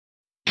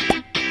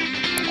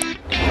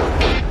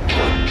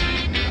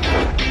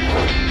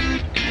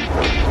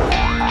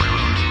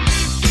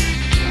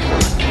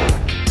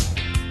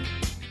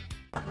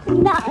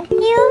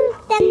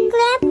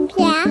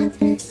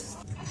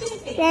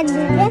dan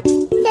juga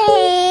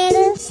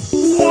share,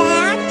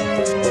 like,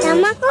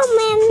 sama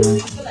komen.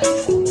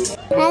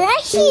 I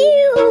love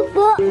you,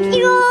 Bo.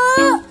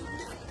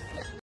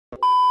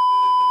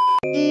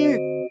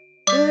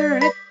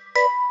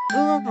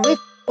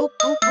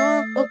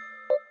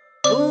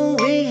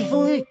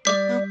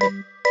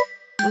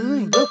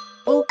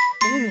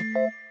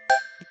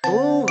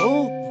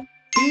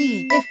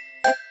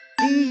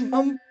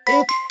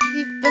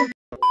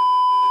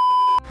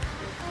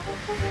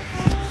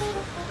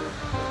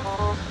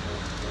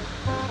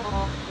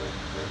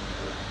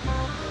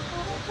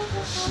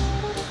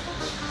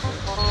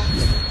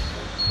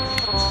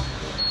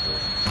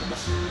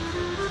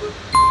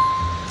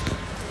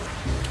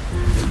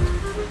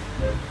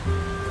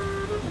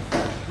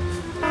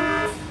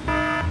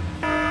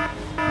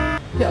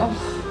 Ya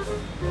Allah,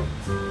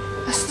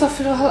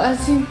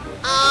 astagfirullahaladzim.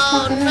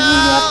 Makanannya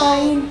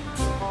diapain?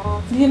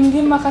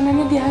 Diam-diam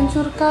makanannya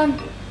dihancurkan.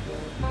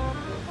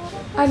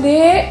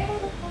 Adek,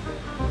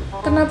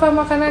 kenapa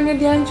makanannya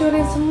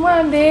dihancurin semua,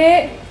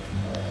 Adek?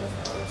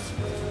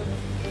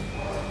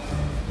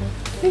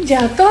 Ini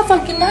jatuh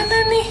apa gimana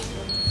nih?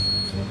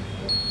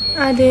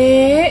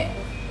 Adek,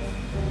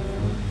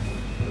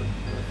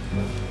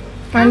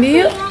 mandi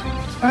yuk.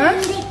 Hah?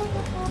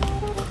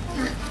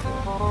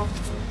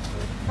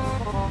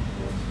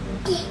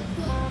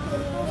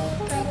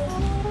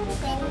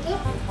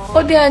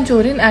 Kok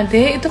dihancurin,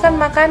 Adek? Itu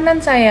kan makanan,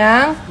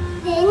 sayang.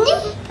 Ini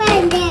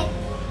pendek.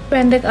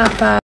 Pendek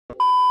apa?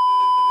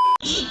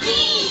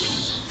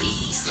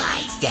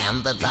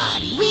 Down the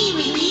body.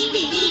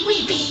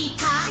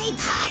 Tight,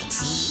 tight.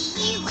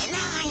 See you when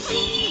I'm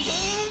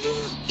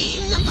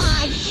in the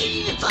body,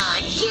 in the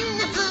body, in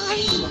the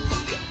body,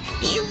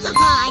 in the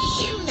body,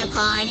 in the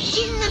body,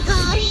 in the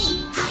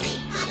body. Honey,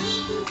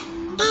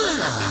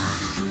 honey.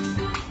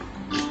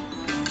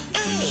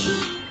 Hey,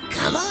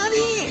 come on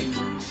in.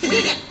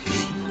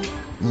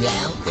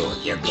 Now pull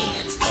your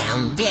pants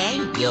down,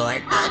 bend your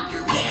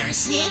underwear,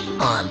 sit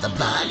on the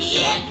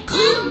body and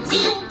glue,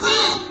 glue,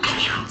 glue.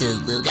 The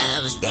glue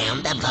goes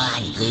down the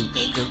body,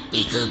 gloopy,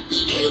 gloopy,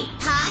 gloopy, glue.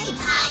 Tight,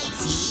 tight,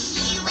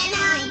 see you and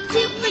I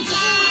super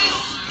jazz.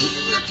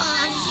 In the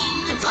body,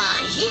 in the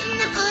body, in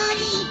the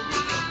body.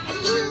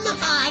 In the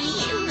body,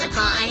 in the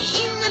body,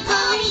 in the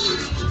body.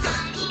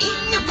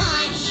 In the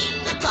body,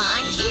 in the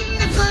body, in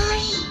the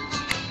body.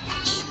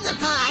 In the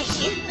body,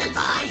 in the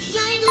body,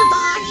 in the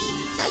body.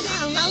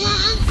 Sayang,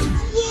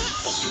 yay,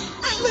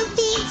 I'm a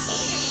bitch.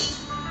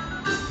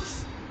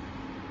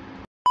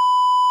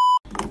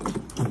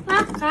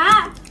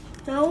 Kakak,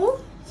 mau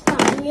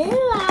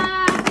vanilla.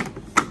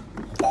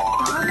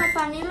 Mana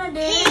vanilla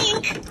deh?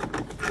 Pink,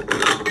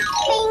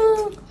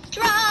 Pink,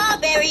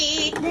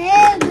 strawberry,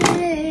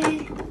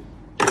 baby.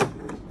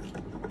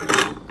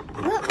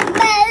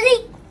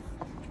 Balik.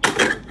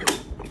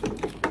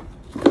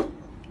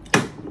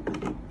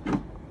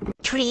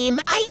 cream,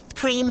 ice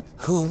cream.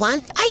 Who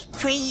wants ice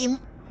cream?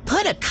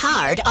 Put a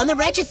card on the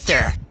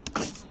register.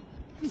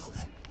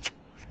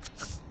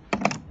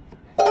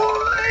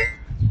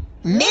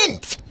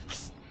 Mint.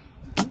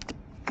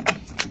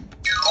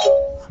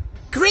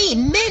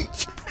 Green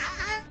mint.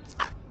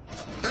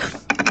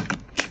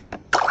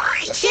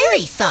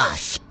 Cherry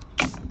sauce.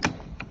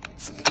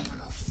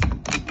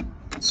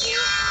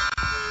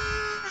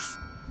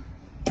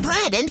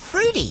 Bread and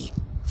fruity.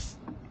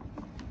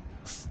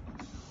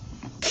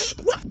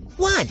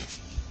 1,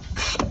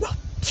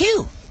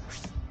 2.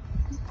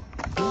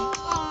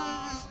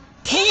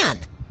 Can.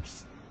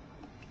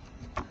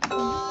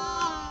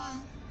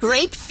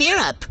 Grape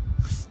syrup.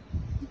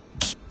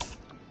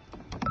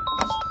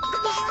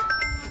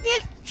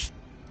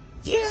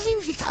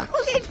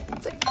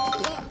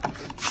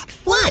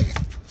 1.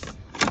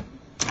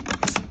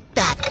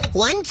 That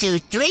 1, 2,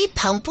 3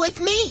 pump with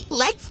me.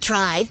 Let's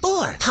try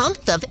 4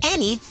 pumps of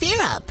any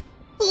syrup.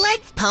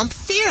 Let's pump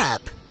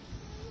syrup.